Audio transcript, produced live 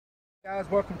Guys,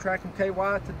 welcome to Tracking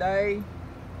KY. Today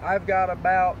I've got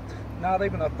about not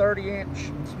even a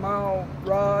 30-inch small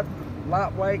rod,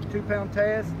 lightweight 2-pound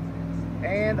test,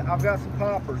 and I've got some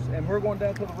poppers, and we're going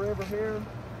down to the river here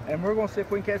and we're going to see if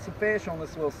we can catch some fish on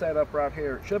this little setup right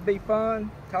here. It should be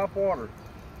fun. Top water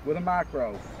with a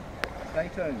micro. Stay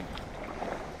tuned.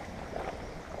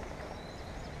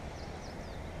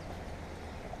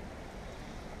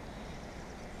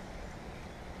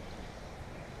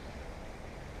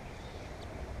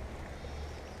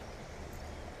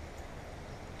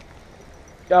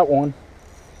 Got one.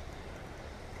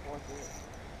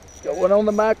 Got one on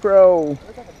the macro.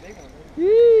 Looks like a big one.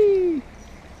 Yee!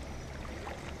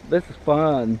 This is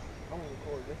fun.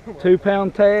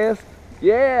 2-pound test.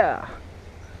 Yeah.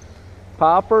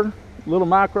 Popper, little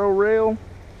micro reel.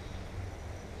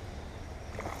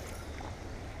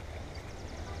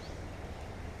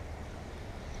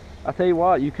 I tell you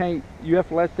what, you have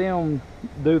to let them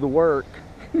do the work.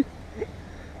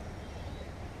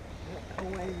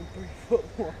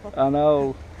 I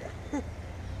know.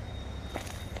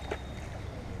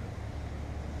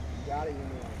 Got it.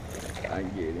 I can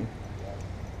get him.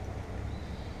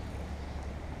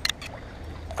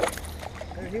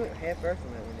 He went half first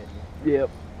on that one, didn't he? Yep.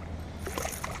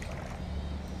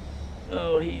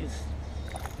 Oh, he's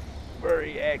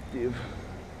very active.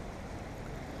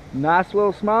 Nice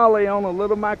little smallie on a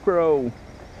little micro.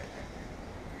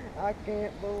 I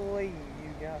can't believe you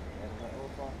got that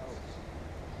old hole.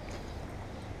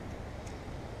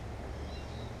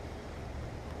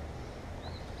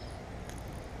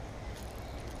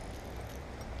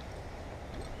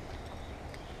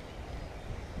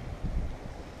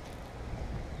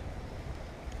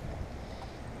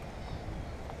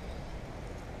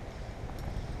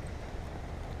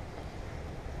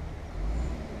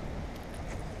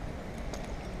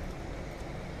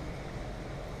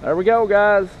 There we go,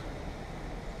 guys.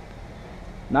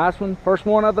 Nice one. First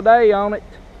one of the day on it.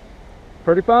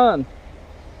 Pretty fun.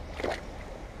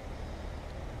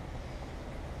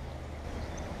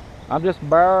 I'm just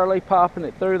barely popping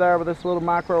it through there with this little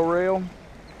micro reel.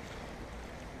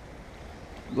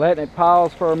 Letting it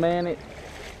pause for a minute.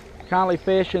 Kindly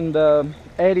fishing the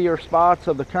eddier spots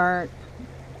of the current.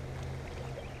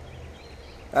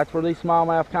 That's where these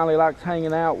smallmouth kindly likes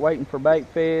hanging out, waiting for bait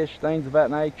fish, things of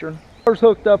that nature. First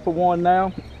hooked up for one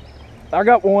now. I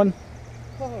got one.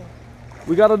 Oh.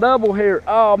 We got a double here.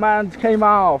 Oh, mine came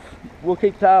off. We'll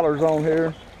keep Tyler's on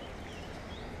here.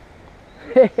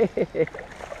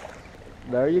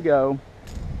 There you go.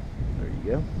 There you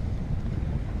go.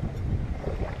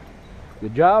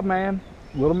 Good job, man.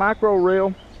 Little micro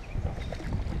reel.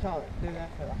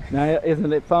 Now,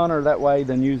 isn't it funner that way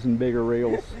than using bigger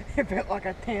reels? It felt like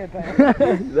a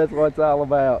 10-pound. That's what it's all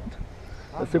about.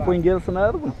 Let's see if we can get us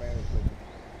another one.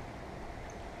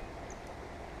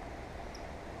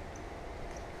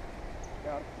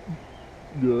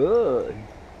 Good.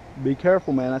 Be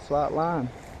careful, man. That's a light line.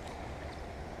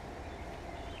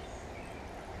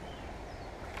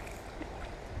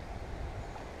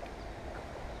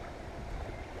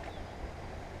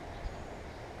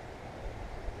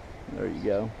 There you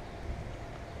go.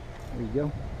 There you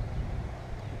go.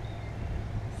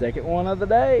 Second one of the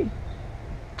day.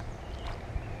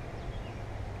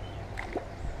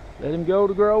 Let him go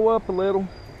to grow up a little.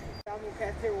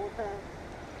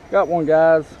 Got one,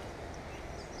 guys.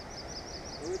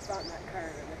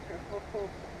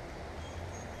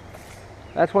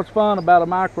 That's what's fun about a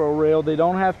micro reel. They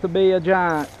don't have to be a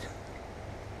giant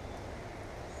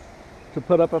to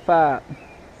put up a fight.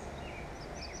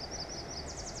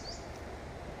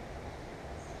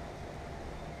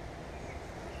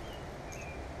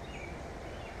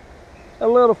 A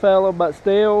little fella, but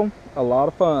still a lot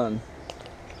of fun.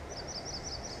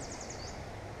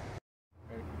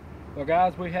 Well,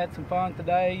 guys, we had some fun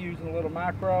today using a little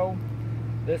micro.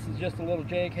 This is just a little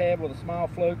jig head with a small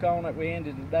fluke on it. We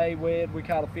ended the day with. We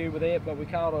caught a few with it, but we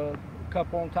caught a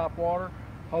couple on top water.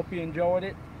 Hope you enjoyed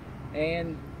it.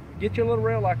 And get you a little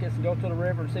reel like this and go to the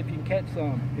river and see if you can catch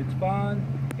some. It's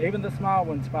fun. Even the small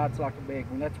one fights like a big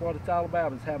one. That's what it's all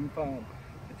about, is having fun.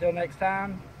 Until next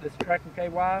time, this is Tracking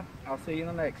KY. I'll see you in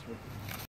the next one.